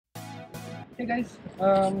Hey guys,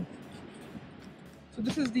 so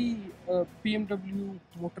this is the BMW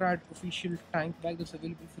Motorrad official tank bag that's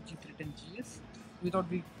available for G310GS. We thought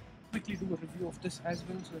we'd quickly do a review of this as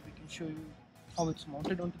well so that we can show you how it's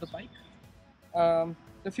mounted onto the bike.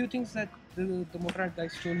 The few things that the Motorrad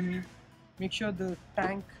guys told me: make sure the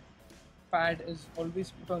tank pad is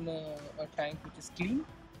always put on a tank which is clean.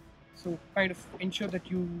 So kind of ensure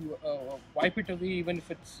that you wipe it away even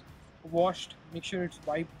if it's washed. Make sure it's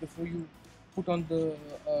wiped before you put on the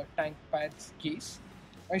tank pad's case.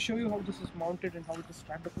 I show you how this is mounted and how it is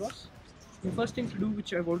strapped across. The first thing to do,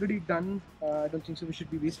 which I've already done, I don't think so we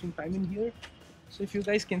should be wasting time in here. So if you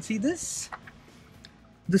guys can see this,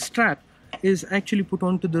 the strap is actually put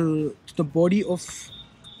onto the body of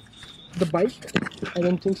the bike. I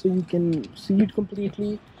don't think so you can see it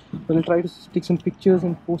completely, but I'll try to take some pictures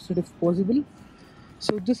and post it if possible.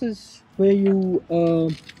 So this is where you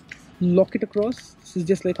lock it across. This is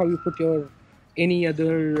just like how you put your any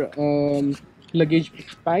other luggage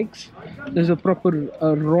bags. There's a proper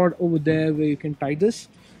rod over there where you can tie this,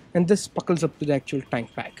 and this buckles up to the actual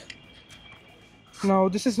tank bag. Now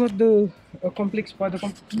this is not the complex part.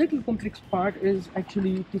 The little complex part is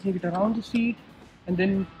actually taking it around the seat and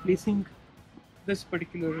then placing this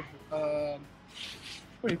particular what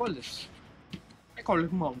do you call this? I call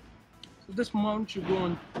it mount. So this mount should go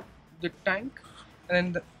on the tank,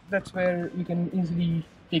 and that's where you can easily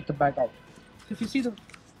take the bag out. So if you see the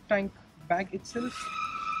tank bag itself,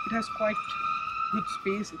 it has quite good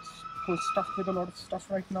space. It's stuffed with a lot of stuff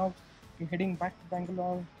right now. You're heading back to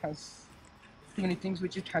Bangalore. It has too many things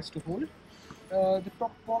which it has to hold. The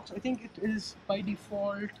top box, I think it is by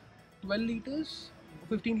default 12 liters,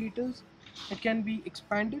 15 liters. It can be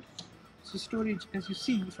expanded. So storage, as you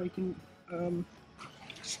see, if I can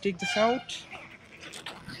just take this out.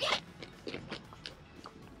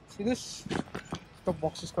 See, this top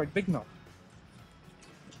box is quite big now,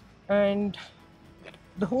 and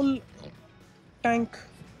the whole tank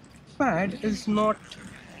pad is not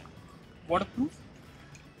waterproof.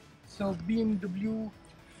 So BMW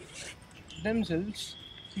themselves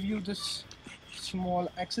give you this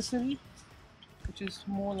small accessory which is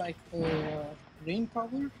more like a rain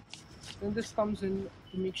cover. Then this comes in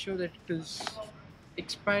to make sure that it is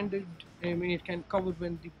expanded. I mean, it can cover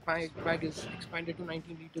when the bag is expanded to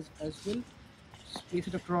 19 liters as well. Just place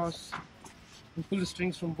it across and pull the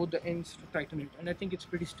strings from both the ends to tighten it, and I think it's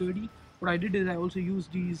pretty sturdy. What I did is I also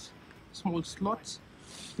used these small slots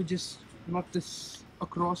to just knot this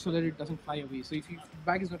across so that it doesn't fly away. So if the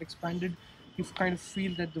bag is not expanded, you kind of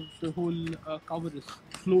feel that the whole cover is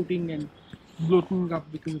floating and bloating up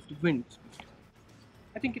because of the wind.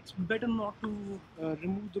 I think it's better not to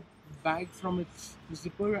remove the bag from its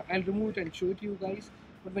zipper. I'll remove it and show it to you guys,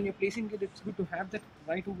 but when you're placing it, it's good to have that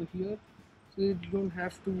right over here so that you don't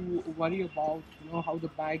have to worry about how the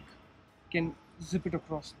bag can zip it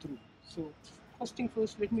across through. So first thing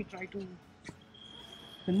first, let me try to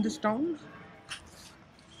pin this down.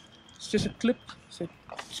 It's just a clip, so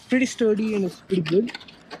it's pretty sturdy and it's pretty good.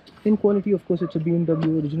 In quality, of course, it's a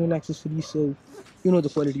BMW original accessory, so you know the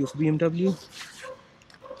quality of BMW.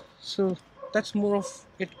 So that's more of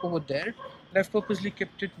it over there. But I've purposely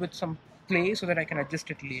kept it with some clay so that I can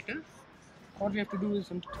adjust it later. All we have to do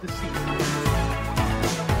is undo the seat.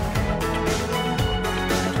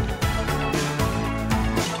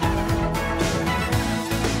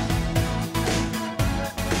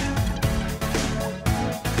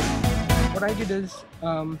 What I did is,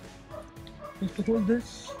 you have to hold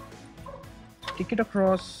this, take it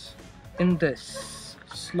across in this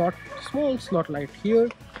slot, small slot right here,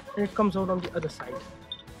 and it comes out on the other side.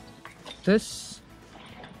 This,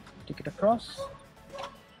 take it across.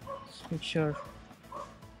 Just make sure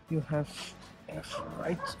you have enough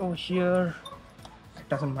rights over here. It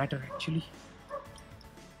doesn't matter actually.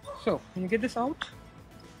 So when you get this out,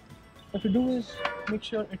 what you do is make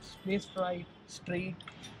sure it's placed right, straight.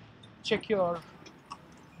 Check your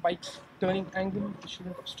bike's turning angle. It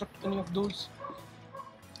shouldn't obstruct any of those.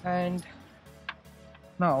 And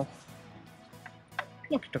now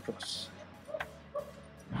lock it across.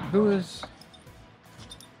 Do is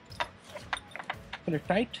pull it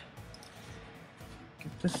tight.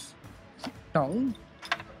 Get this down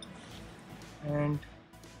and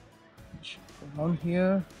go on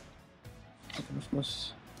here. You can of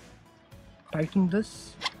course tighten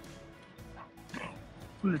this.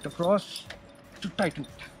 Pull it across to tighten it.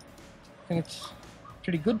 I think it's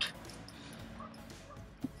pretty good.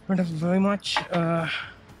 Don't have very much.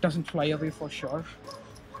 Doesn't fly away for sure.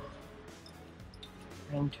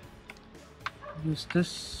 And use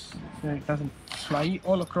this so it doesn't fly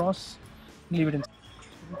all across. Leave it in.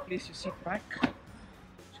 Place your seat back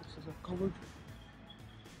just as a forward.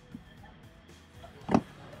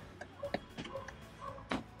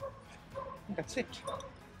 That's it.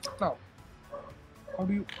 Now, how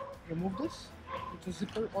do you remove this? It's a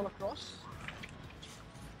zipper all across.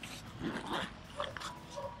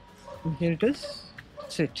 And here it is.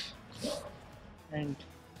 That's it. And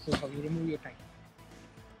this is how you remove your tank.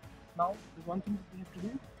 Now, there's one thing that we have to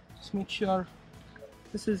do. Just make sure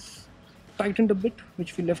this is tightened a bit,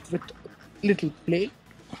 which we left with a little play.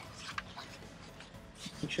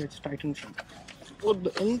 Make sure it's tightened from both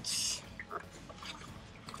the ends.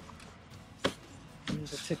 And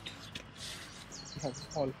that's it. We have it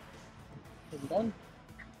all done.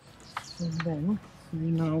 And then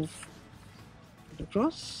we now put it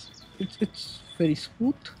across. It's very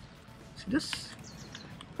smooth. See this?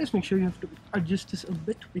 Just make sure you have to adjust this a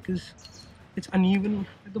bit because it's uneven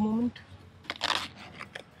at the moment.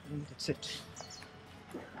 And that's it.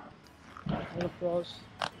 All across.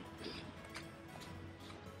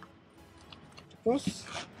 Across.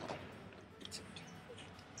 That's it.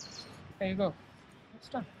 There you go. It's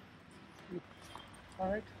done.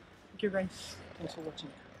 Alright. Thank you guys. Thanks for watching.